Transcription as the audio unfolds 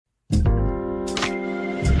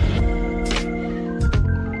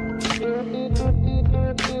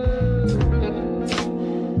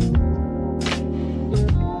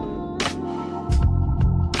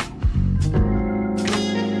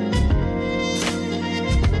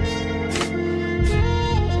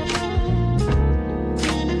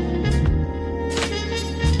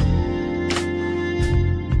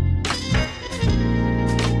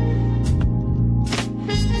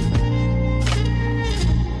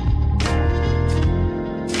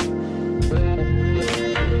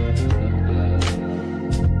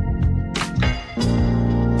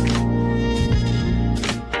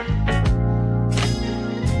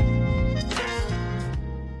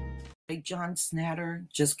John Schnatter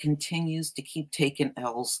just continues to keep taking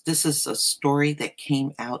L's. This is a story that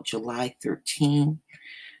came out July 13,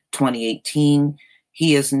 2018.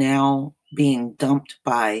 He is now being dumped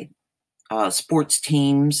by sports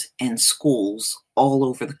teams and schools all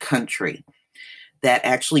over the country that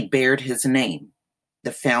actually bared his name,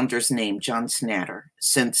 the founder's name, John Schnatter,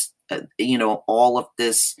 since, all of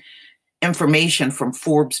this information from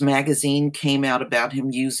Forbes magazine came out about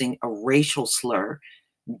him using a racial slur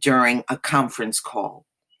during a conference call.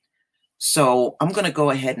 So I'm going to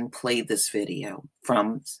go ahead and play this video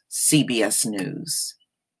from CBS News.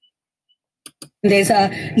 There's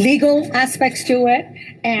legal aspects to it,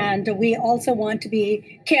 and we also want to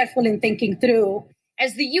be careful in thinking through.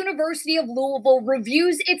 As the University of Louisville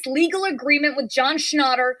reviews its legal agreement with John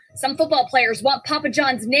Schnatter, some football players want Papa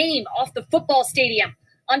John's name off the football stadium.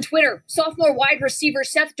 On Twitter, sophomore wide receiver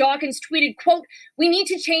Seth Dawkins tweeted, quote, "We need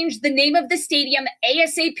to change the name of the stadium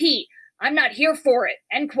ASAP. I'm not here for it,"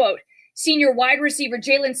 end quote. Senior wide receiver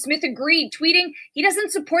Jalen Smith agreed, tweeting, he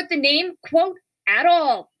doesn't support the name, quote, at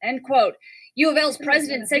all, end quote. U of L's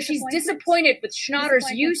president says she's disappointed with Schnatter's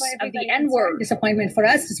use of the N-word. Disappointment for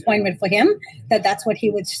us, disappointment for him, that's what he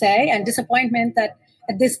would say, and disappointment that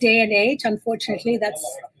at this day and age, unfortunately, that's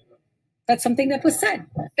something that was said.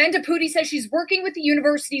 Ben DePuti says she's working with the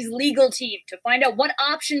university's legal team to find out what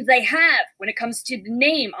options they have when it comes to the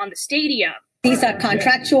name on the stadium. These are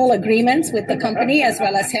contractual agreements with the company as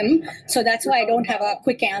well as him, so that's why I don't have a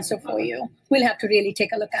quick answer for you. We'll have to really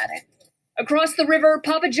take a look at it. Across the river,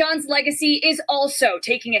 Papa John's legacy is also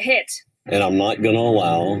taking a hit. And I'm not going to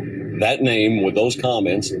allow that name with those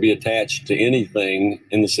comments to be attached to anything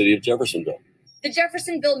in the city of Jeffersonville. The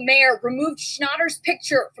Jeffersonville mayor removed Schnatter's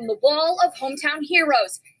picture from the wall of hometown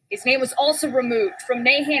heroes. His name was also removed from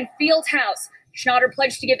Nahan Fieldhouse. Schnatter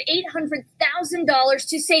pledged to give $800,000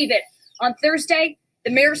 to save it. On Thursday,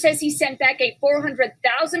 the mayor says he sent back a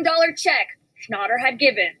 $400,000 check Schnatter had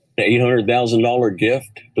given. The $800,000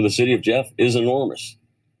 gift to the city of Jeff is enormous.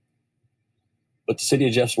 But the city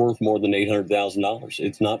of Jeff's worth more than $800,000.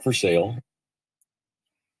 It's not for sale.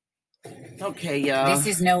 Okay, This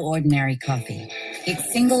is no ordinary coffee.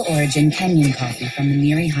 It's single origin Kenyan coffee from the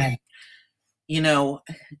Miri Highlands.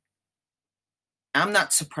 I'm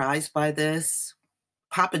not surprised by this.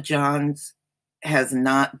 Papa John's has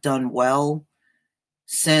not done well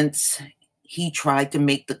since he tried to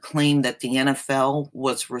make the claim that the NFL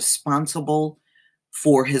was responsible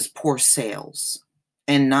for his poor sales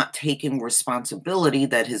and not taking responsibility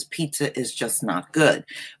that his pizza is just not good.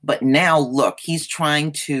 But now, look, he's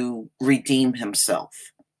trying to redeem himself,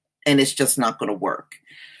 and it's just not going to work.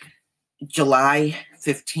 July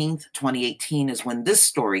 15th, 2018 is when this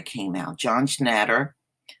story came out. John Schnatter,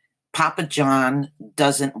 Papa John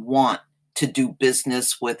doesn't want to do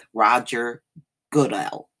business with Roger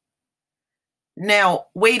Goodell. Now,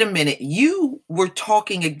 wait a minute. You were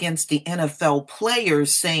talking against the NFL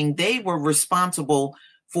players, saying they were responsible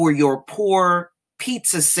for your poor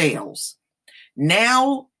pizza sales.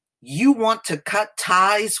 Now you want to cut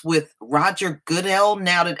ties with Roger Goodell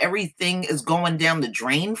now that everything is going down the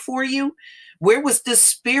drain for you? Where was this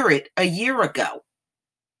spirit a year ago?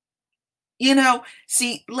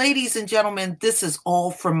 See, ladies and gentlemen, this is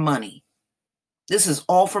all for money. This is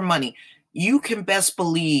all for money. You can best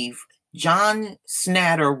believe John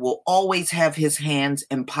Schnatter will always have his hands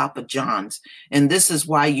in Papa John's. And this is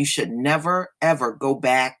why you should never, ever go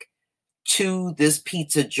back to this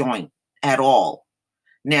pizza joint at all.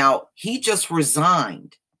 Now, he just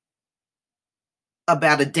resigned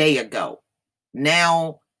about a day ago.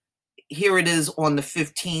 Now, here it is on the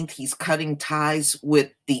 15th. He's cutting ties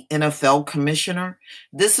with the NFL commissioner.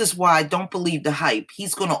 This is why I don't believe the hype.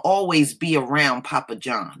 He's going to always be around Papa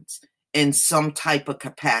John's in some type of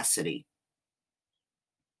capacity.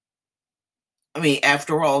 I mean,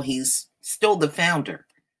 after all, he's still the founder.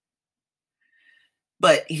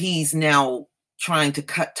 But he's now trying to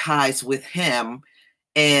cut ties with him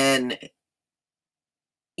and,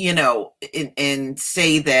 and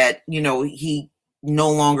say that, he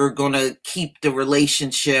no longer going to keep the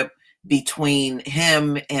relationship between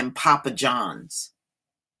him and Papa John's.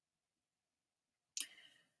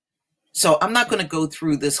 So I'm not going to go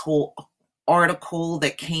through this whole article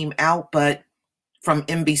that came out, but from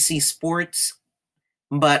NBC Sports,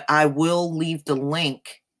 but I will leave the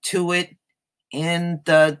link to it in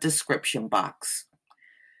the description box.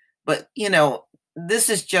 But, this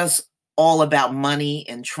is just all about money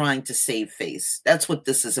and trying to save face. That's what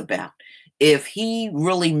this is about. If he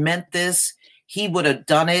really meant this, he would have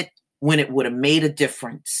done it when it would have made a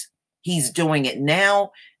difference. He's doing it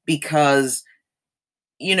now because,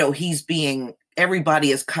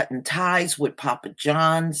 everybody is cutting ties with Papa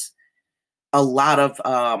John's. a lot of,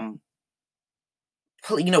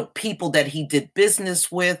 people that he did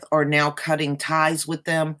business with are now cutting ties with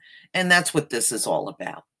them. And that's what this is all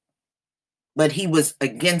about. But he was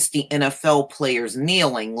against the NFL players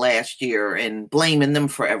kneeling last year and blaming them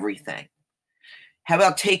for everything. How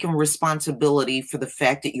about taking responsibility for the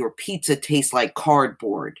fact that your pizza tastes like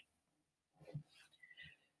cardboard?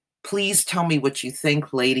 Please tell me what you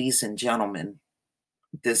think, ladies and gentlemen,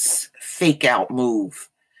 this fake out move.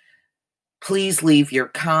 Please leave your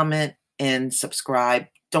comment and subscribe.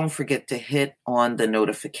 Don't forget to hit on the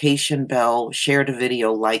notification bell, share the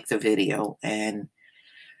video, like the video. And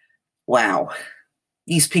wow,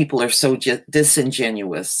 these people are so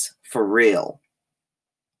disingenuous, for real.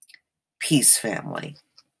 Peace, family.